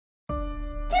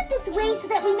this way so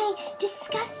that we may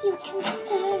discuss your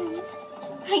concerns.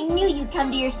 I knew you'd come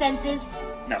to your senses.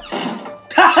 No. Indeed.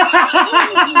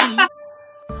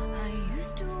 I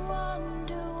used to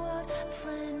wonder what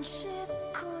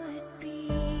friendship could be.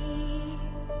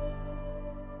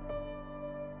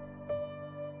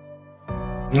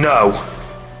 No.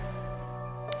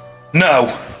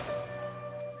 No.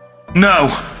 No.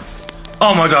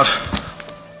 Oh my god.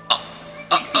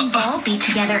 We've all be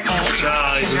together A.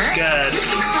 Guys, I'm scared.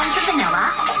 One for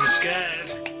vanilla. I'm scared.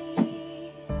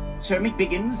 Sir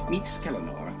McBiggins meets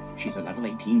Skelenor. She's a level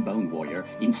 18 bone warrior,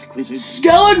 exquisite.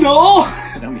 Skelenor?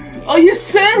 Are you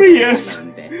serious?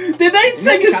 Did they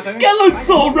take a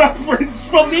Skeletor reference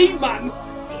from E-Man?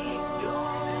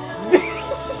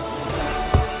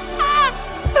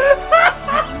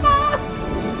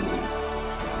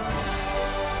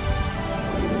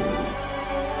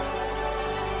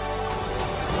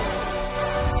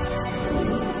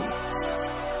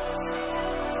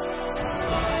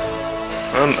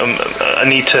 I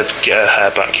need to get her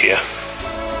hair back here.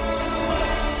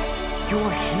 You're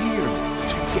here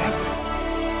together.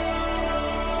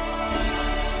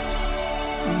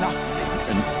 Nothing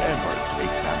can ever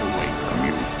take that away from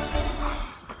you.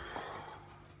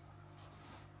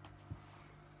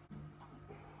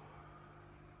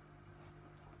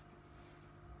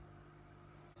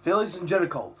 Phillies and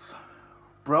Jerichols,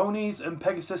 bronies and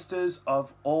Pegasisters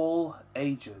of all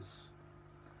ages,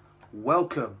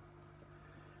 welcome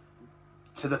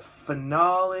to the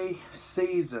finale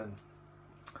season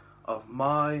of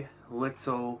My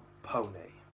Little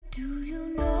Pony. Do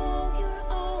you know you're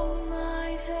all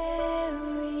my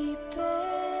very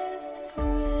best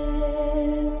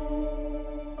friends?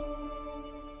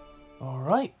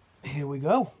 Alright, here we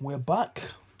go. We're back.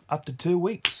 After 2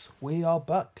 weeks, we are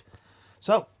back.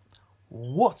 So,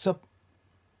 what's up?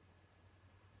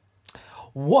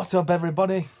 What's up,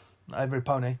 everybody? Every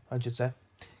pony, I should say,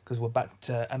 because we're back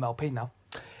to MLP now.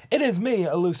 It is me,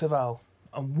 Elusive Al,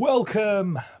 and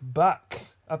welcome back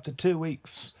after 2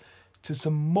 weeks to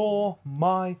some more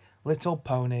My Little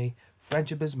Pony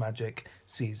Friendship is Magic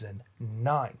Season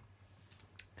 9.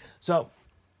 So,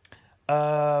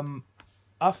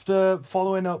 after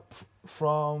following up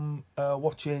from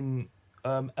watching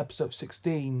episode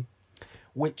 16,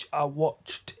 which I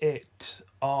watched it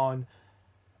on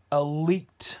a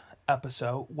leaked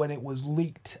episode when it was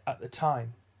leaked at the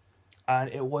time,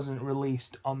 and it wasn't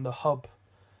released on the Hub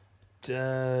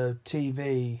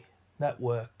TV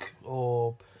network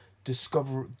or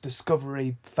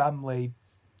Discovery Family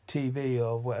TV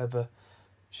or whatever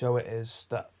show it is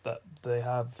that they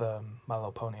have My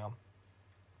Little Pony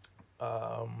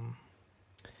on.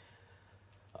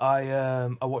 I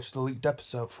watched the leaked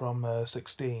episode from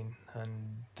 16,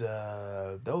 and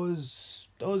there was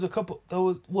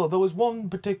one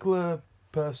particular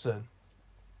person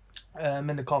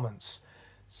in the comments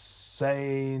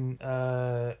saying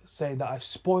that I've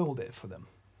spoiled it for them.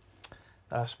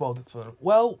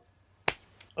 Well,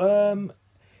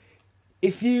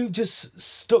 if you just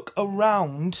stuck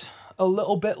around a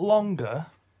little bit longer,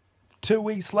 2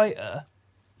 weeks later,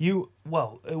 it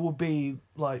would be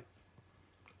like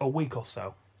a week or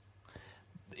so.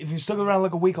 If you stuck around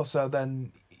like a week or so,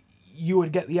 then you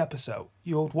would get the episode.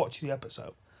 You would watch the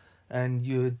episode, and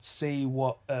you'd see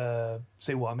what I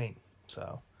mean.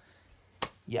 So,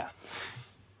 yeah.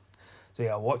 So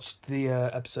yeah, I watched the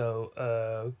episode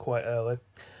quite early,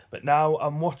 but now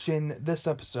I'm watching this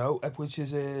episode, which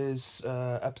is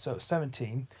episode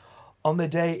 17, on the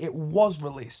day it was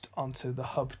released onto the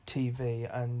Hub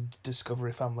TV and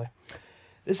Discovery Family.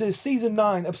 This is season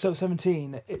 9, episode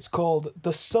 17. It's called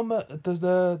the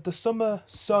Summer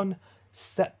Sun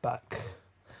Setback.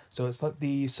 So it's like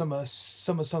the summer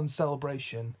sun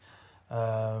celebration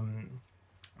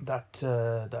that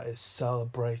is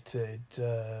celebrated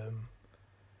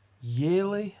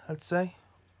yearly. I'd say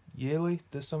yearly,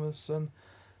 the summer sun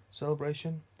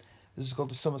celebration. This is called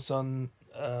the Summer Sun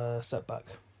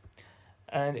Setback,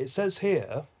 and it says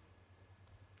here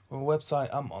on a website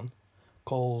I'm on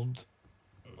called,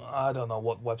 I don't know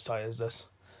what website is this.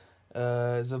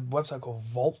 It's a website called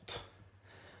Vault.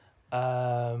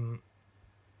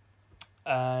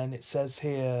 And it says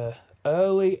here,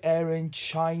 early airing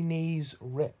Chinese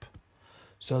rip.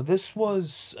 So this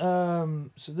was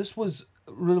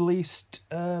released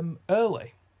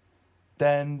early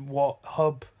than what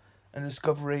Hub and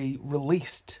Discovery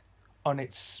released on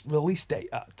its release date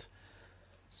at.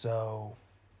 So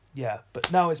yeah,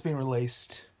 but now it's been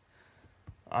released.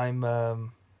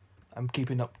 I'm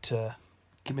keeping up to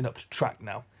track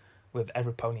now with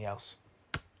every pony else.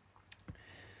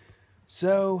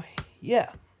 So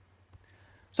yeah.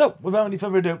 So without any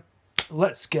further ado,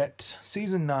 let's get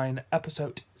season 9,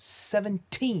 episode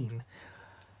 17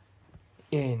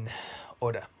 in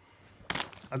order.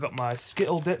 I got my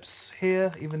Skittle dips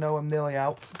here, even though I'm nearly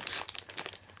out,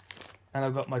 and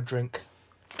I've got my drink.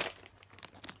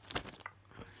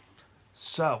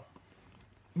 So,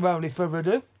 without any further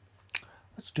ado,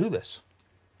 let's do this.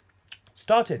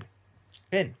 Starting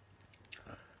in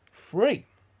 3,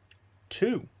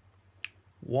 2,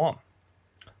 1.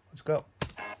 Let's go.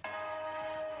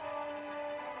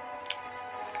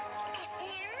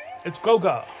 It's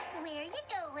Goga. Where are you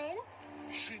going?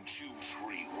 Since you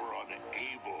three were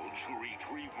unable to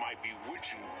retrieve my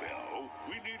bewitching bell,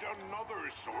 we need another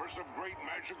source of great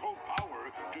magical power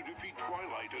to defeat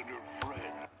Twilight and her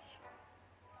friends.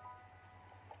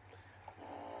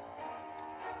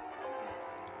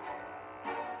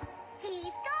 He's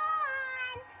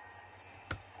gone.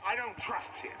 I don't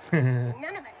trust him.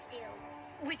 None of us do.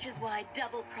 Which is why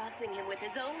double-crossing him with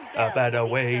his own A bell better would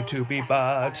be way so to be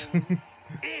bad. satisfying.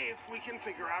 If we can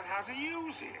figure out how to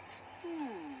use it.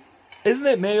 Isn't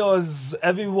it me, or has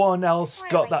everyone else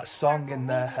got that song in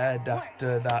their head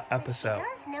after that episode She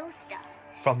does know stuff.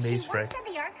 from these She three? once said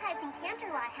the archives in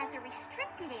Canterlot has a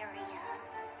restricted area.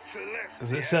 Celestia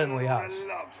 'Cause it certainly and Luna has.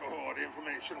 love to hoard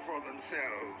information for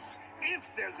themselves. If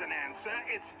there's an answer,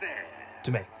 it's there.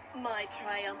 To me. My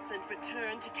triumphant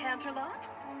return to Canterlot?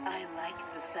 I like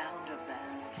the sound of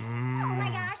that. Oh my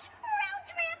gosh, road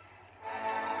trip!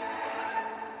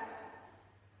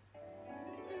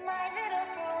 My little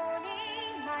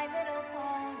pony, my little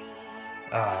pony.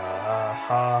 Ah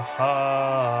ha ha.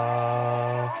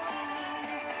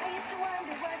 I used to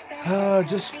wonder what the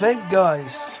Just think,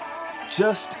 guys.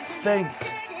 Just think.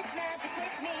 its magic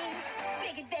with me.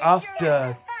 Big adventure After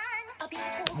and fun. A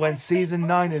beautiful when season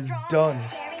 9 is done,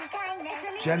 sharing kindness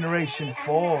and Generation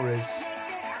 4 is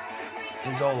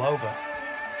all over.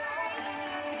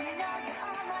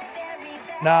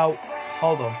 Now,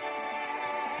 hold on.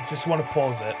 Just want to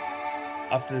pause it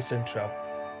after this intro.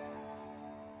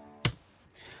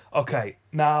 Okay,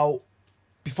 now,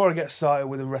 before I get started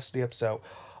with the rest of the episode,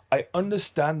 I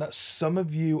understand that some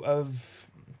of you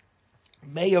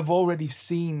may have already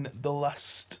seen the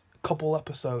last couple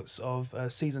episodes of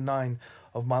season 9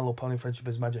 of My Little Pony Friendship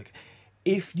is Magic.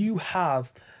 If you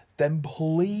have, then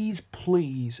please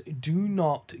do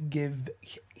not give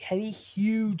any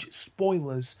huge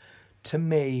spoilers to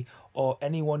me or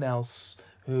anyone else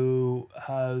who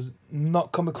has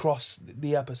not come across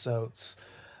the episodes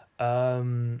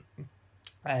and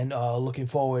are looking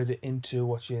forward into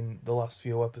watching the last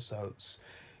few episodes.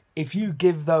 If you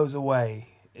give those away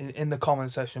in the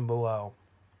comment section below,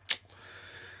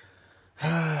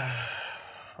 I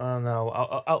don't know,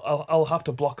 I'll have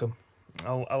to block them.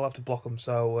 I'll have to block them.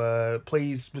 So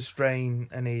please restrain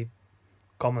any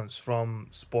comments from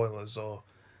spoilers or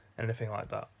anything like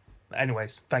that.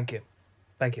 Anyways, thank you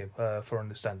for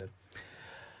understanding.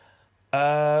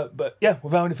 But yeah,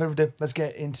 without any further ado, let's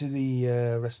get into the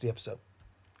rest of the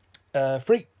episode.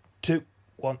 3, 2,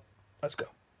 1, let's go.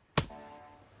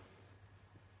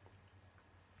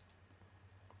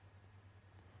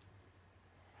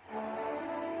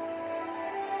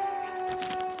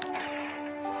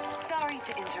 Sorry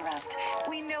to interrupt.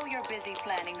 We know you're busy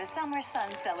planning the Summer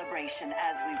Sun celebration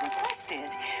as we requested,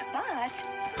 but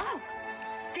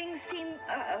Things seem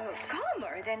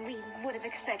calmer than we would have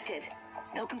expected.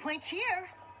 No complaints here.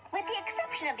 With the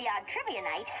exception of the odd trivia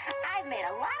night, I've made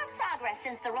a lot of progress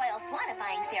since the royal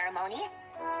swanifying ceremony.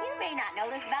 You may not know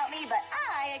this about me, but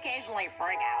I occasionally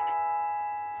freak out.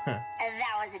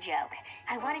 That was a joke.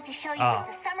 I wanted to show you with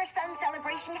the Summer Sun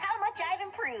celebration how much I've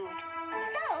improved.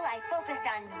 So I focused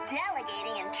on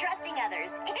delegating and trusting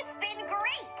others. It's been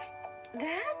great.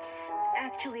 That's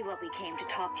actually what we came to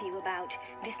talk to you about.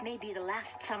 This may be the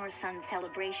last Summer Sun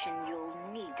celebration you'll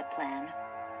need to plan.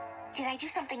 Did I do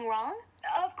something wrong?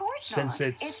 of course Since not.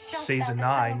 it's just season that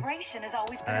the 9, celebration has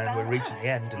always been and about we're reaching us. the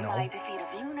end and all. My defeat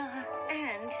of Luna.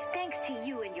 And thanks to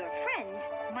you and your friends,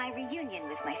 my reunion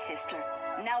with my sister.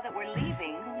 Now that we're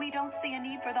leaving, we don't see a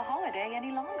need for the holiday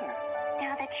any longer.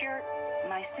 Now that you're...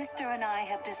 My sister and I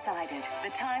have decided the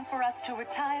time for us to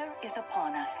retire is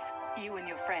upon us. You and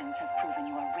your friends have proven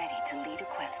you are ready to lead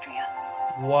Equestria.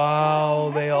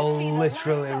 Wow, they are Let this be the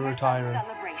literally last Summer Sun retiring.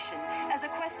 celebration as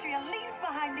Equestria leaves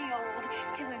behind the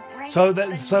old to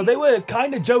embrace So they were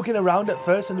kind of joking around at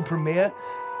first in the premiere,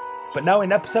 but now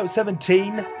in episode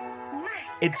 17,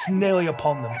 it's nearly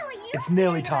upon them. It's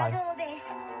nearly time.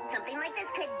 Something like this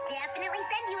could definitely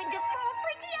send you into full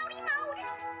freaky outy mode.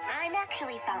 I'm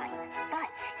actually fine, but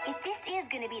if this is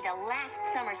going to be the last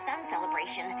Summer Sun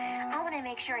celebration, I want to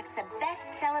make sure it's the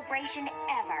best celebration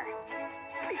ever.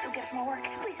 Please don't give us more work.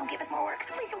 Please don't give us more work.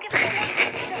 Please don't give us more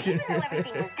work. So even though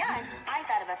everything was done, I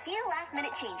thought of a few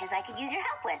last-minute changes I could use your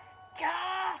help with.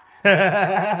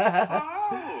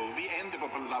 Oh, the end of a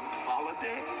beloved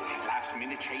holiday?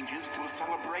 Last-minute changes to a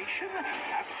celebration?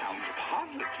 That sounds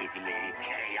positively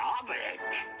chaotic.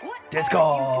 What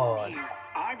Discord. are you doing here?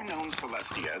 I've known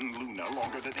Celestia and Luna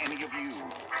longer than any of you.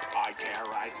 I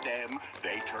terrorized them.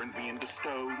 They turned me into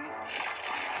stone.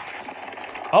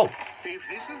 Oh, If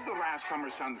this is the last summer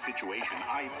sun situation,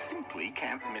 I simply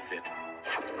can't miss it.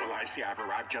 Well, I see I've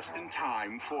arrived just in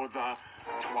time for the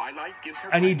Twilight gives her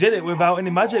and he friends did it an without awesome any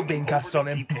magic long being cast over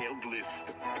on him. detailed list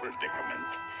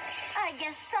predicament. I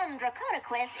guess some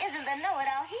Draconequist isn't the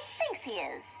know-it-all he thinks he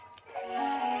is.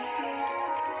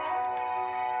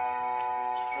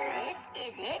 This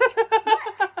is it?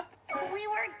 What? We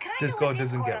were kind Discord of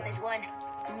doesn't get on this one.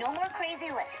 No more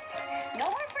crazy lists. No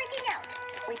more freaking out.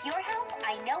 With your help,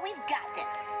 I know we've got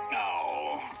this.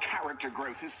 Oh, character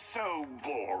growth is so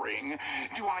boring.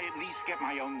 Do I at least get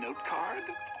my own note card?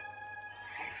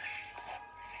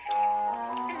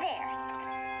 There.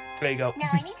 There you go. Now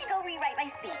I need to go rewrite my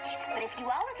speech, but if you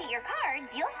all look at your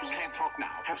cards, you'll see. Can't talk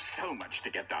now. Have so much to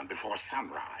get done before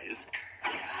sunrise.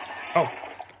 Oh.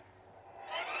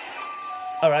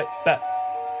 Alright, bet.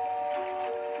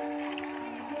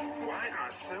 Why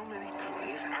are so many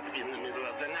ponies up in the middle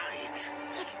of the night?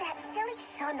 It's that silly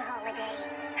sun holiday.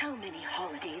 How many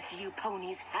holidays do you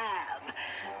ponies have?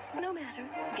 No matter,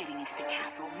 getting into the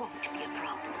castle won't be a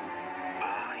problem.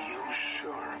 Are you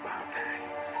sure about that?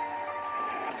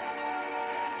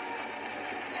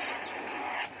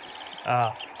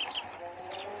 Ah.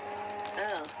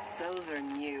 Oh, those are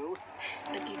new.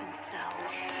 But even so...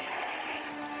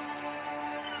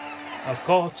 Of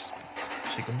course.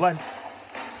 She can blend.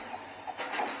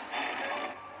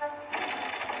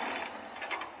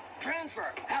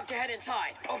 Transfer! Have to head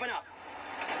inside. Open up.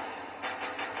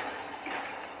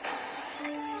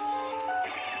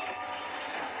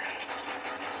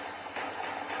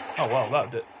 Oh wow, that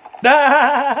did.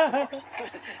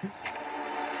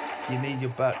 You need your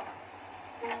back.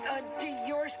 Do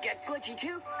yours get glitchy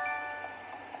too?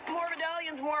 More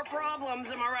medallions, more problems,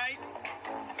 am I right?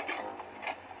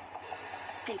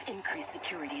 They've increased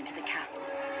security into the castle.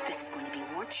 This is going to be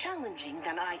more challenging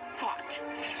than I thought.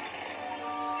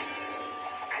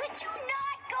 Could you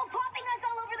not go popping us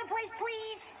all over the place,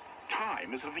 please?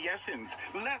 Time is of the essence.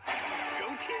 Let's go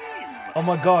team. Oh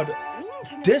my god.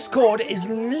 Discord is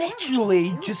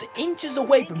literally just inches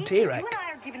away from T-Rex. You and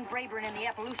I are giving Brayburn and the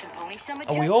Evolution Pony some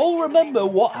And we all remember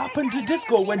what happened to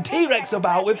Discord when T-Rex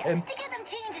about with him. To give them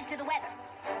changes to the weather.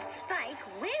 Spike,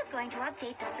 we're going to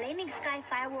update the Flaming Sky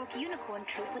Firework Unicorn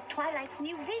Troop with Twilight's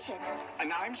new vision.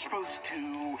 And I'm supposed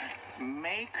to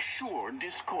make sure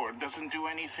Discord doesn't do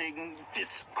anything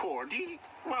discordy?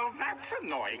 Well, that's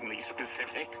annoyingly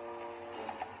specific.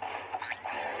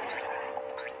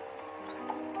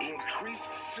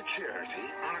 Increased security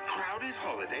on a crowded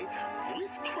holiday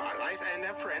with Twilight and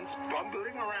their friends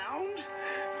bumbling around?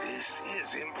 This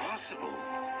is impossible.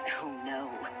 Oh no,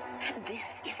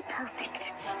 this is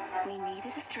perfect. We need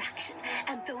a distraction,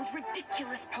 and those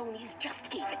ridiculous ponies just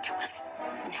gave it to us.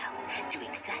 Now, do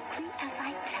exactly as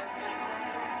I tell you.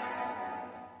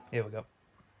 Here we go.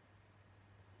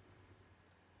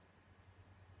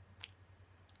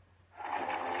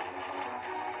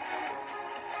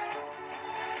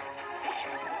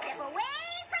 Step away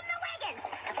from the wagons.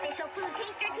 Official food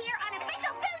tasters here on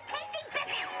official food tasting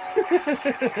business.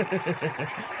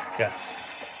 Yes.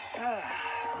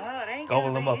 Well, it ain't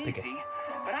Gobble gonna them be up easy, again.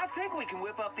 but I think we can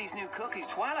whip up these new cookies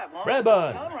Twilight wants Brayburn.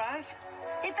 before sunrise.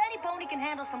 If any pony can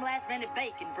handle some last-minute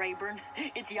bacon, Brayburn,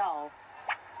 it's y'all.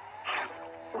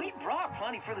 We brought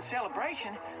plenty for the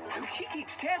celebration. If she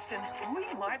keeps testing, we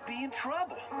might be in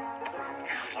trouble. But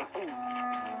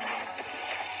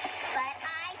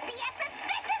I see a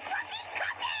suspicious-looking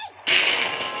cookie!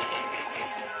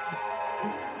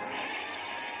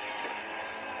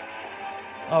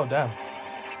 Oh damn.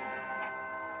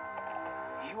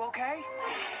 You okay?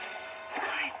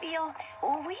 I feel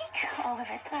weak all of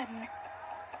a sudden.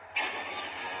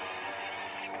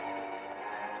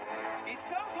 Is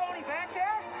some pony back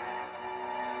there?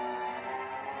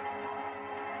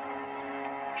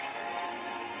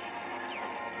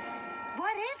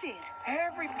 What is it?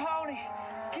 Every pony,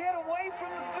 get away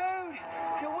from the food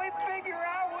till we figure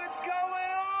out what's going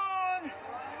on.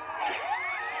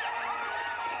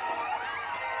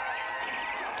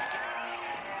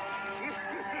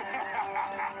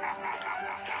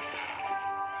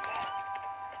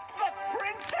 The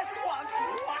princess wants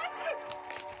what?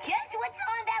 Just what's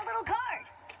on that little card.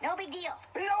 No big deal.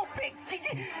 No big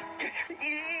deal.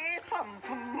 It's a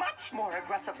much more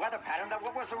aggressive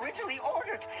was originally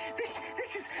ordered. This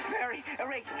is very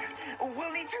irregular.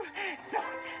 We'll need to... No,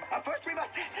 first we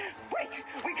must... Wait,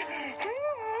 we can...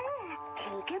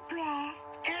 Take a breath.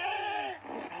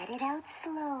 Let it out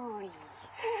slowly.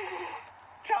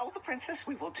 Tell the princess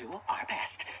we will do our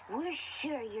best. We're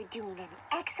sure you're doing an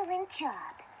excellent job.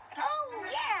 Oh,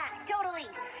 yeah, totally.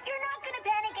 You're not gonna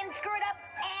panic and screw it up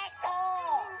at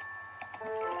all.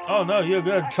 Oh no, you're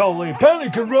gonna totally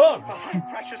panic and run. For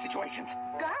high-pressure situations.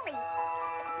 Golly,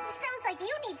 sounds like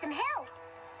you need some help.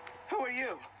 Who are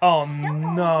you? Oh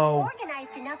Someone no. who's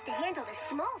organized enough to handle the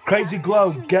small Crazy stuff,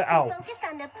 Glow, so you get can out. Focus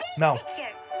on the big No.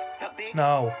 picture. The big...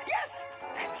 No. Yes,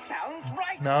 that sounds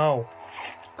right. No.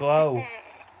 Glow.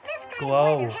 This kind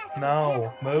Glow. of weather has to be No.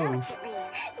 handled Move. delicately.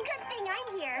 Good thing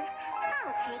I'm here.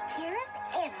 I'll take care of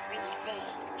everything.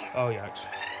 Oh yeah.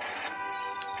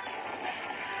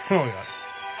 Oh yeah.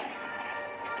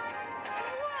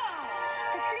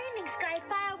 The Flaming Sky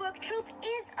Firework Troupe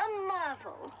is a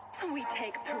marvel. We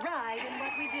take pride in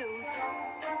what we do.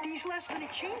 These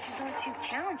last-minute changes aren't too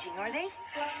challenging, are they?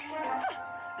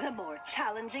 The more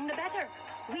challenging, the better.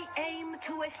 We aim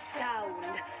to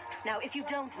astound. Now, if you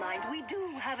don't mind, we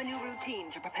do have a new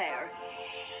routine to prepare.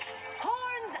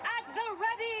 Horns at the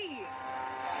ready!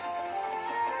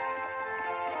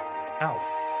 Ow.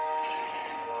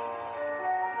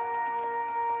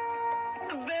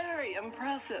 Very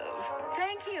impressive.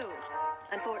 Thank you.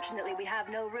 Unfortunately, we have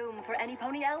no room for any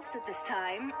pony else at this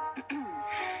time.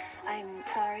 I'm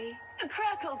sorry.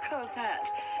 Crackle Cosette,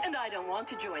 and I don't want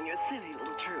to join your silly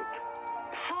little troop.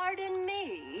 Pardon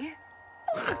me?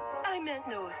 I meant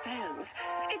no offense.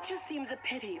 It just seems a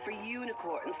pity for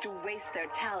unicorns to waste their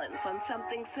talents on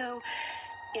something so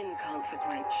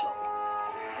inconsequential.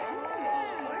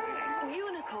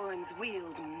 Unicorns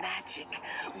wield magic.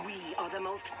 We are the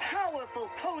most powerful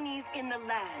ponies in the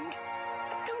land.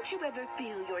 Don't you ever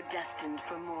feel you're destined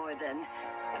for more than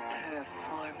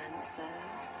performances?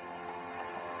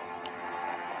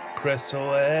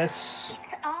 Chrysalis.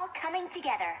 It's all coming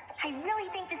together. I really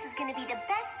think this is going to be the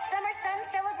best Summer Sun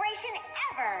celebration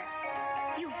ever.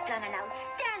 You've done an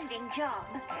outstanding job.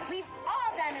 We've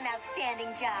all done an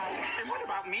outstanding job. And what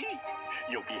about me?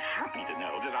 You'll be happy to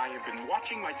know that I have been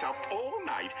watching myself all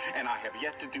night, and I have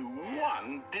yet to do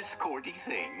one discordy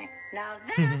thing. Now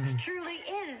that truly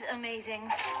is amazing.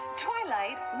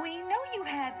 Twilight, we know you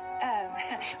had,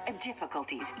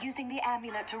 difficulties using the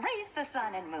amulet to raise the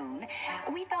sun and moon.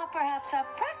 We thought perhaps a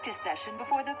practice session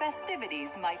before the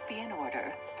festivities might be in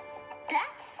order.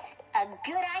 That's a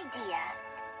good idea.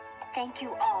 Thank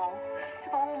you all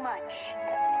so much.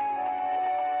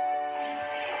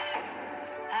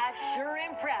 I sure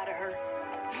am proud of her.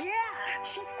 Yeah,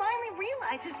 she finally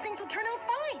realizes things will turn out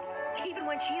fine, even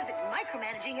when she isn't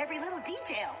micromanaging every little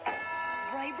detail.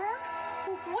 Rayburn?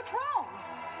 What's wrong?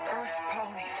 Earth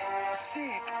ponies,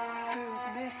 sick, food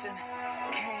missing,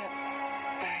 can't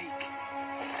bake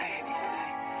anything.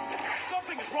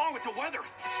 Something is wrong with the weather.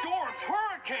 Storms,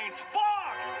 hurricanes,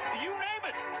 fog. You name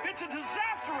it. It's a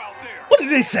disaster out there. What did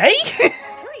he say?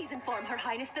 Please inform Her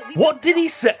Highness that we... What did he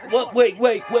say? What? Wait.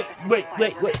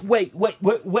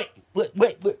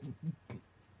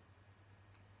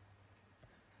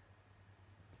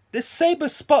 This Saber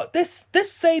Spot, this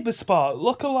Saber Spot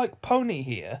lookalike pony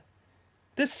here,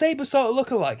 this Saber Spot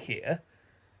lookalike here,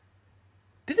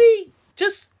 did he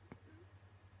just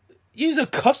use a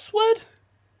cuss word?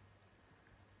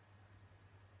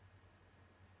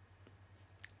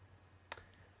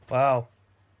 Wow.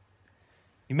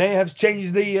 You may have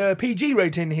changed the PG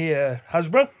rating here,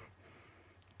 Hasbro.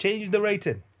 Change the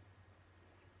rating.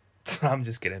 I'm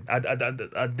just kidding. I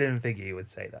didn't think he would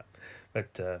say that.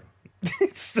 But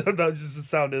so that just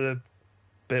sounded a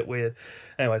bit weird.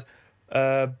 Anyways,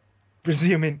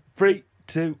 resuming. 3,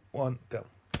 2, 1, go.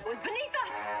 It was beneath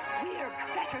us. We're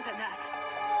better than that.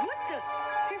 What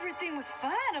the? Everything was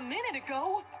fine a minute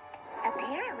ago.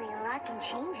 Apparently, a lot can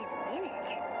change in a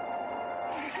minute.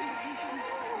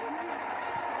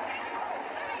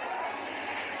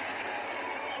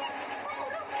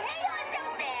 Total chaos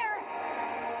out there!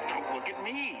 Don't look at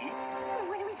me.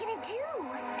 What are we gonna do?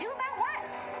 Do about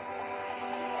what?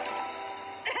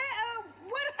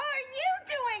 What are you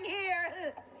doing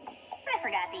here? I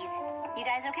forgot these. You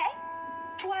guys okay?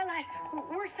 Twilight,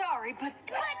 we're sorry, but...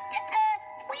 But,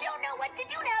 we don't know what to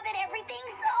do now that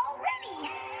everything's all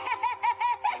ready.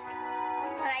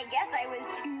 I guess I was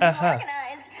too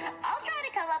organized. I'll try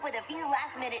to come up with a few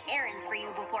last-minute errands for you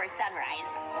before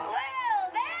sunrise.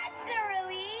 Well, that's a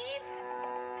relief.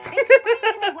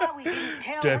 Explain to me why we didn't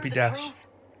tell her Derpy the Dash. truth.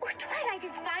 Twilight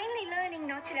is finally learning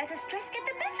not not to let her stress get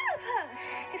the better of her.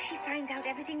 If she finds out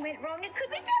everything went wrong, it could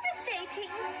be devastating.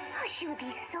 Oh, she would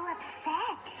be so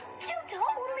upset. She'll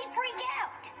totally freak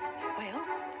out. Well,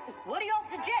 what do y'all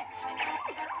suggest?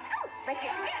 Let's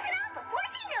just fix it all before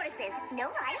she notices. No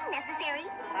lying necessary.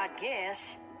 I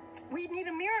guess we'd need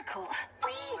a miracle.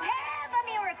 We have a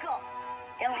miracle.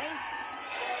 Elaine?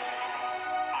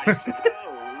 I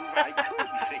suppose I could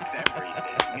fix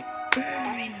everything.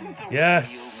 But isn't the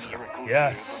Yes. real miracle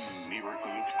Yes. here the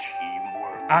miracle of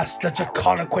teamwork? Ask the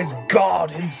Draconequist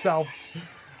God himself.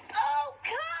 Oh,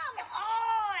 come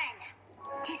on!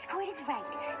 Discord is right.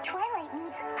 Twilight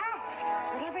needs us.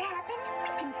 Whatever happened, we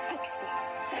can fix this.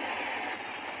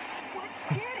 What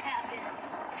did happen?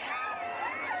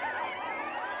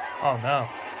 Oh no.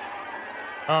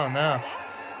 Oh no.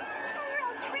 Best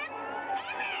road trip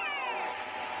ever!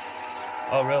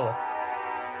 Oh really?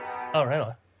 Oh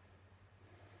really?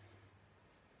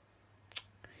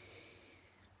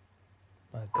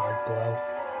 My God, glow.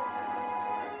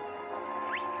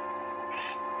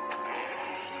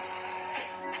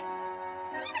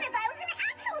 Even if I was an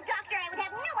actual doctor, I would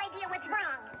have no idea what's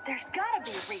wrong. There's gotta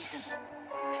be a reason.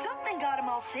 Something got him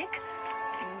all sick.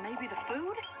 Maybe the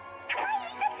food? I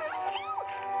ate the food too!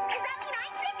 Does that mean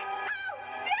I'm sick? Oh, no!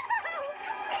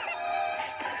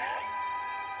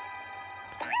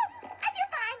 I feel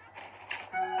fine.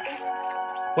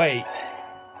 Wait.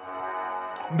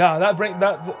 No,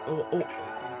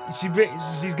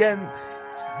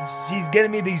 she's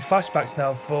getting me these flashbacks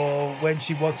now for when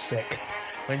she was sick,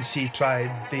 when she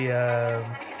tried the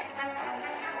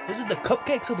was it the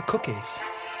cupcakes or the cookies?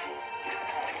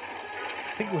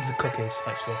 I think it was the cookies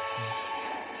actually.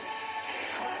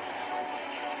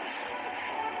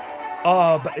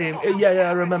 Oh, but yeah,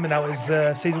 I remember now. It was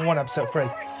season 1, episode 3,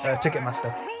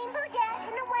 Ticketmaster. Rainbow Dash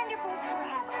and the Wonderbolts will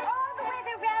have all the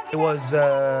weather rounded It was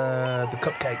the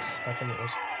cupcakes, I think it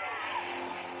was.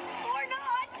 or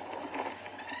not.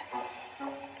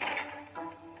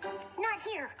 Not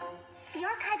here. The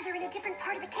archives are in a different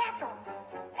part of the castle.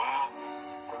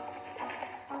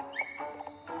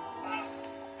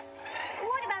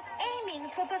 What about aiming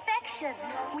for perfection?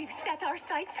 We've set our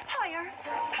sights higher.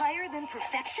 Higher than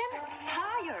perfection?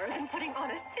 Higher than putting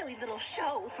on a silly little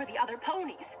show for the other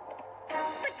ponies.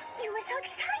 But you were so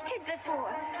excited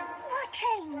before. What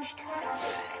changed?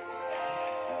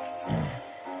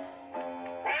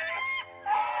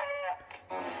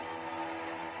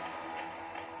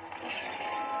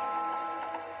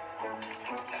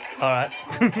 All right.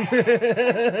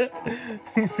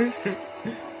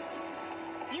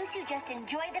 You two just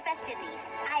enjoy the festivities.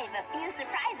 I have a few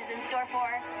surprises in store for...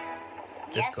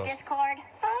 Yes, Discord. Discord?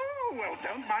 Oh, well,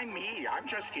 don't mind me. I'm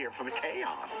just here for the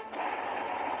chaos.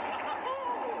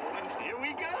 Oh, and here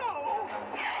we go.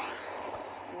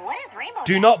 What is Rainbow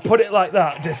Do Dash not put doing? it like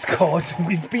that, Discord.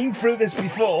 We've been through this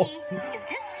before. Is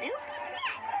this soup?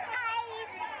 Yes, I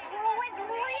was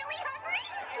really hungry.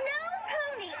 No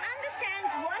pony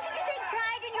understands wanting to take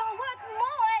pride in your work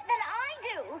more than I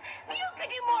do. You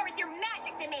could do more with your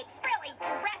magic than make frilly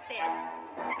dresses.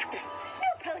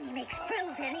 No pony makes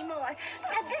frills anymore.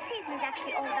 This season is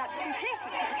actually all about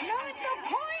simplicity. Not the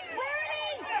point,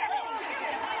 Verity!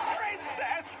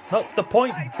 Princess! Not the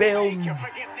point, I Bill. beg your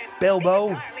forgiveness. Bilbo.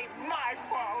 It's entirely my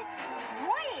fault.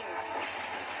 What is?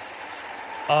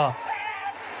 Ah,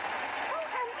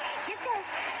 Just a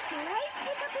slight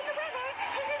hiccup in the weather.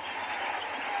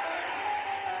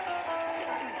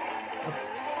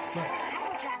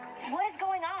 Applejack, what is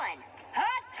going on?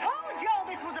 I told y'all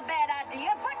this was a bad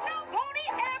idea, but no pony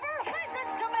ever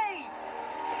listens to me!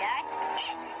 That's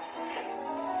it.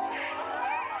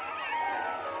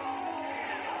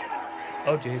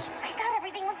 oh jeez. I thought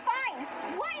everything was fine.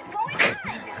 What is going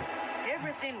on?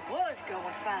 Everything was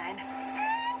going fine.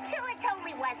 Until it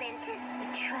totally wasn't. We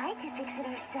tried to fix it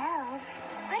ourselves.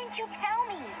 Why didn't you tell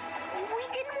me? We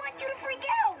didn't want you to freak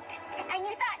out. And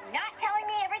you thought not telling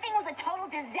me everything was a total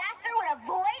disaster would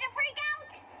avoid a freak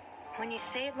out? When you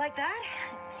say it like that,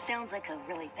 it sounds like a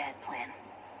really bad plan.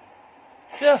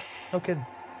 Yeah, no kidding.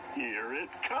 Here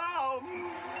it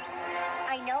comes.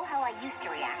 I know how I used to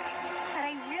react, but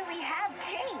I really have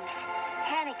changed.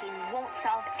 Panicking won't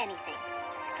solve anything.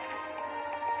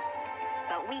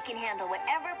 But we can handle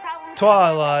whatever problems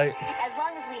Twilight. as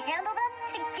long as we handle them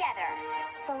together.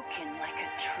 Spoken like a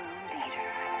true leader.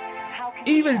 How can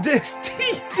we Even help? this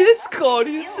Discord,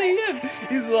 you see him?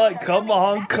 He's like, come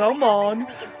on, come on.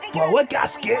 Blow a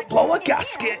gasket, blow a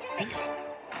gasket.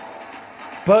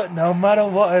 But no matter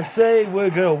what I say, we're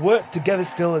gonna work together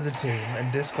still as a team. And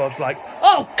Discord's like,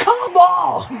 oh, come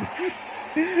on!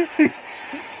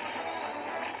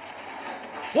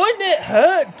 Wouldn't it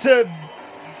hurt to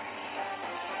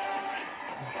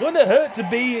Wouldn't it hurt to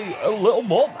be a little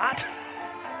more mad?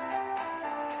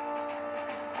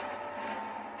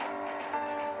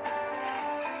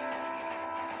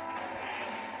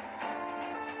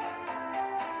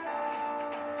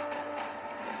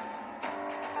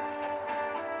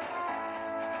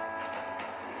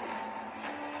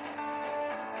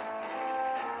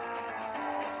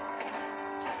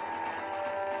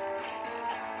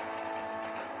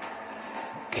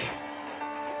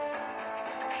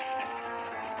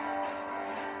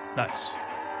 Nice.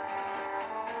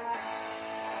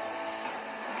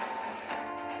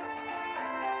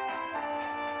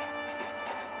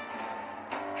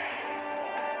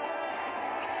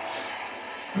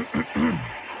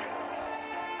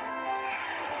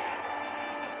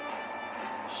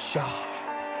 Shah.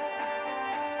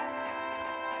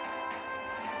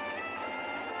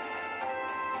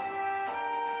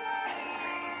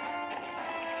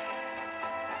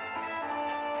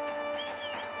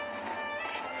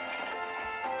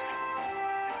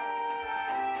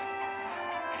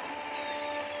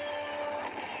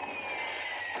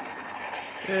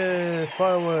 Yeah,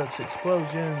 fireworks,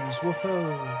 explosions,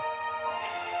 woohoo!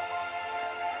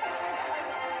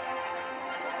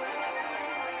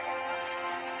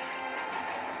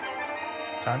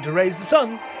 Time to raise the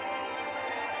sun!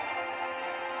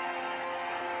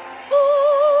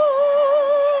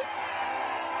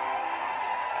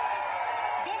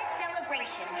 This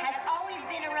celebration has always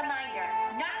been a reminder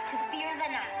not to fear the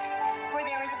night, for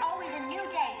there is always a new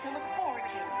day to look forward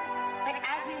to. But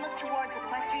as we look towards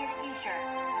Equestria's future,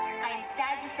 I am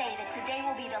sad to say that today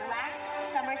will be the last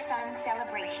Summer Sun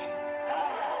celebration.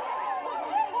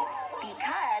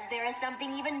 Because there is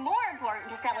something even more important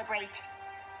to celebrate.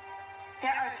 There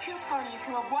are two ponies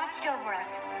who have watched over us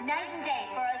night and day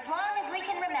for as long as we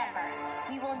can remember.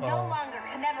 We will no longer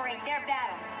commemorate their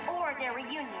battle or their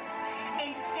reunion.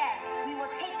 Instead, we will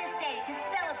take this day to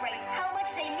celebrate how much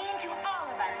they mean to all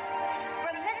of us.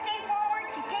 From this day forward,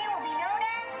 today will be known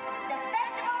as the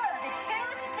Festival of the Two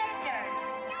Sisters.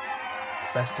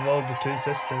 Festival of the Two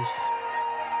Sisters.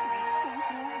 I don't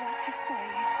know what to say.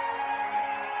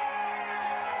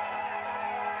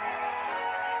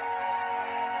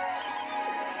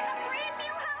 A brand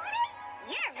new holiday?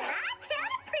 You're my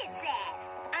kind of princess.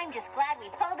 I'm just glad we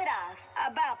pulled it off.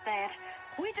 About that,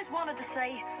 we just wanted to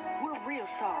say we're real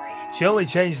sorry. She only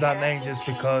changed that name just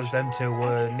because them two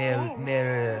were near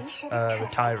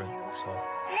retiring. So.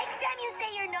 Next time you say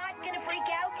you're not gonna freak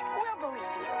out, we'll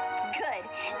believe you. Good,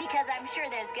 because I'm sure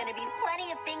there's going to be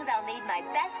plenty of things I'll need my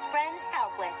best friend's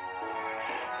help with.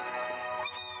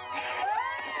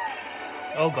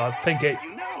 Oh God, Pinky.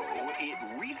 You know, it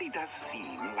really does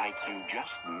seem like you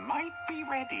just might be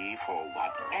ready for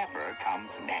whatever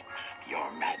comes next,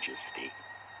 Your Majesty.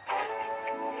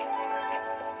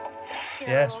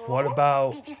 Yes. What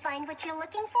about? Did you find what you're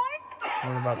looking for?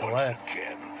 What about the Once lair?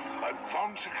 again, I've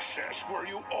found success where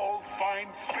you all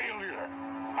find failure.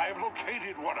 I have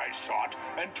located what I sought,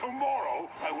 and tomorrow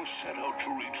I will set out to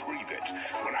retrieve it.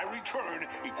 When I return,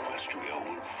 Equestria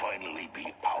will finally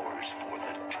be ours for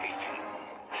the taking.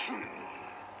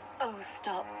 Oh,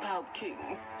 stop pouting.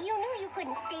 You knew you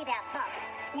couldn't stay that buff.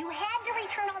 You had to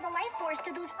return all the life force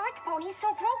to those Earth ponies so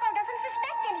Grogar doesn't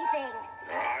suspect anything.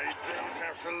 I don't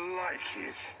have to like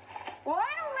it. Well,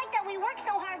 I don't like that we worked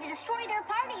so hard to destroy their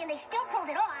party and they still pulled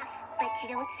it off. But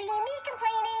you don't see me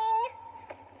complaining.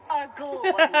 Our goal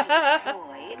wasn't to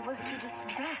destroy, it was to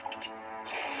distract.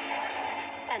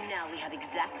 And now we have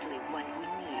exactly what we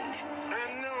need.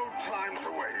 And no time to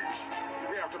waste.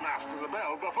 We have to master the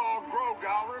bell before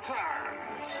Grogar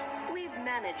returns. We've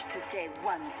managed to stay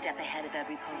one step ahead of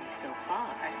every pony so far.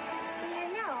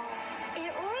 You know, it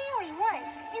really was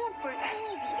super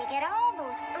easy to get all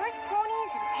those Earth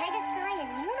ponies and Pegasi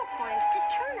and unicorns to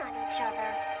turn on each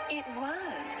other. It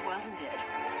was, wasn't it?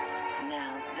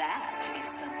 Now that is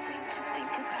something to think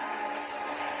about.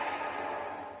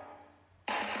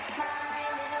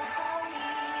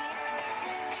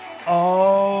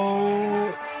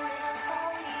 Oh.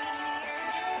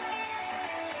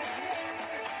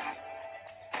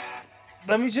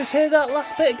 Let me just hear that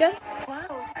last bit again. You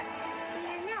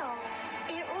know,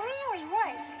 it really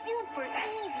was super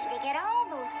easy to get all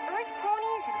those Earth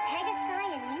ponies and Pegasi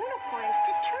and unicorns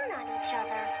to turn on each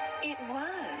other. It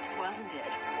was, wasn't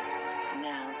it?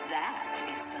 Now that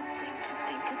is something to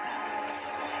think about.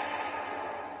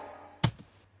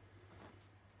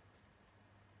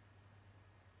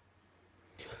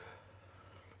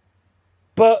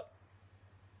 But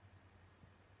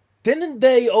didn't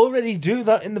they already do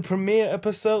that in the premiere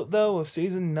episode though of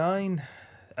season 9?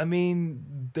 I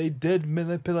mean, they did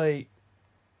manipulate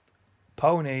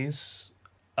ponies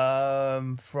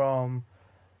from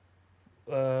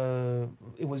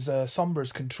it was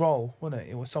Sombra's control, wasn't it?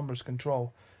 It was Sombra's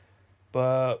control,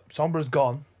 but Sombra's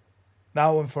gone,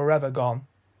 now and forever gone.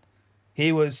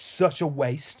 He was such a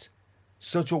waste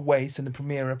in the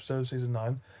premiere episode of season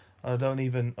 9. I don't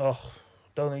even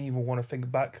want to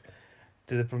think back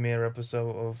to the premiere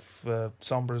episode of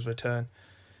Sombra's return,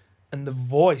 and the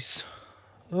voice.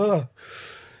 Ugh.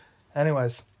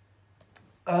 Anyways,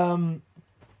 yeah,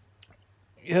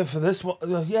 for this one,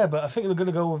 yeah, but I think they're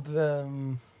gonna go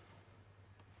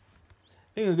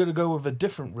with a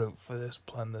different route for this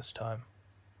plan this time.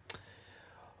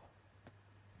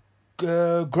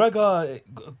 Grogar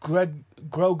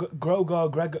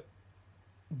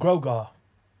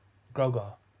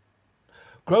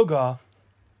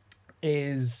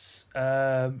is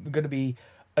going to be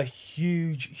a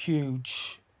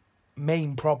huge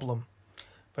main problem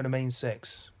for the main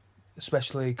 6,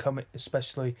 especially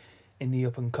in the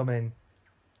up and coming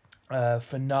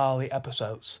finale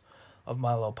episodes of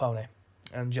My Little Pony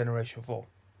and Generation 4.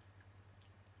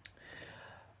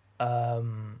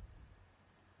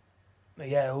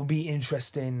 Yeah, it will be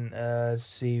interesting to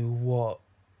see what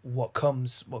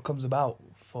comes about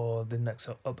for the next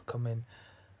upcoming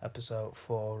episode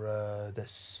for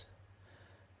this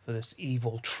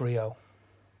evil trio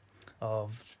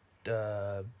of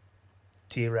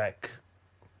T-Rex,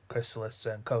 Chrysalis,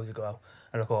 and Cozy Glow,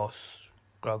 and of course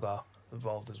Grogar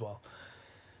involved as well.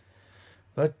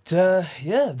 But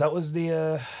yeah, that was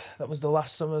the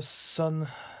last Summer Sun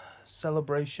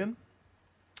celebration.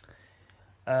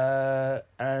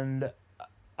 And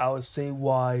I would see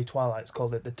why Twilight's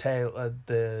called it the tale,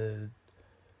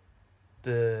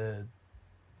 the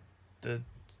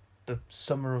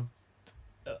summer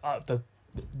of the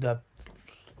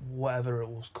whatever it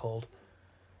was called,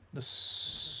 the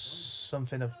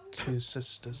something of two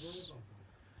sisters.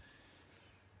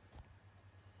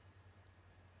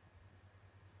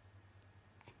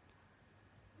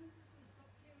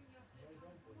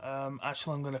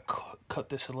 Actually, I'm gonna cut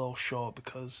this a little short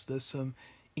because there's some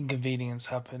inconvenience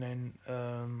happening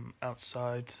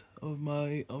outside of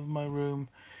my room,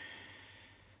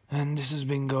 and this has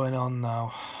been going on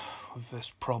now with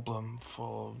this problem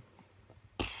for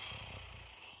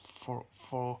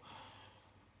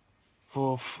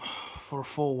a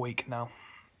full week now,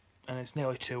 and it's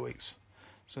nearly 2 weeks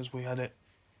since we had it.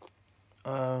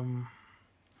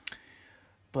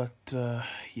 But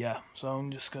yeah, so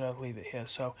I'm just gonna leave it here.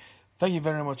 So thank you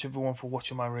very much everyone for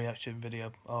watching my reaction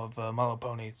video of My Little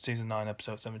Pony Season 9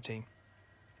 Episode 17.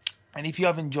 And if you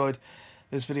have enjoyed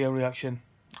this video reaction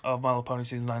of My Little Pony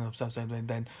Season 9 Episode 17,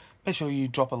 then make sure you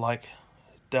drop a like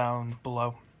down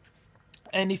below.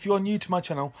 And if you are new to my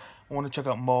channel and want to check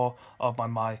out more of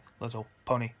My Little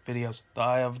Pony videos that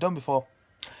I have done before,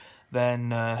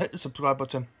 then hit the subscribe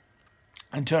button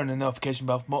and turn the notification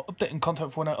bell for more updating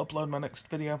content for when I upload my next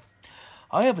video.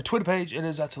 I have a Twitter page, it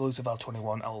is at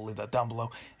elusiveal21, I'll leave that down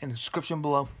below in the description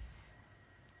below.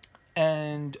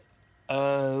 And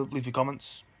leave your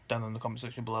comments down in the comment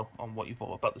section below on what you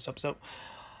thought about this episode.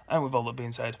 And with all that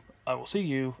being said, I will see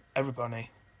you, every pony,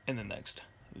 in the next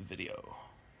video.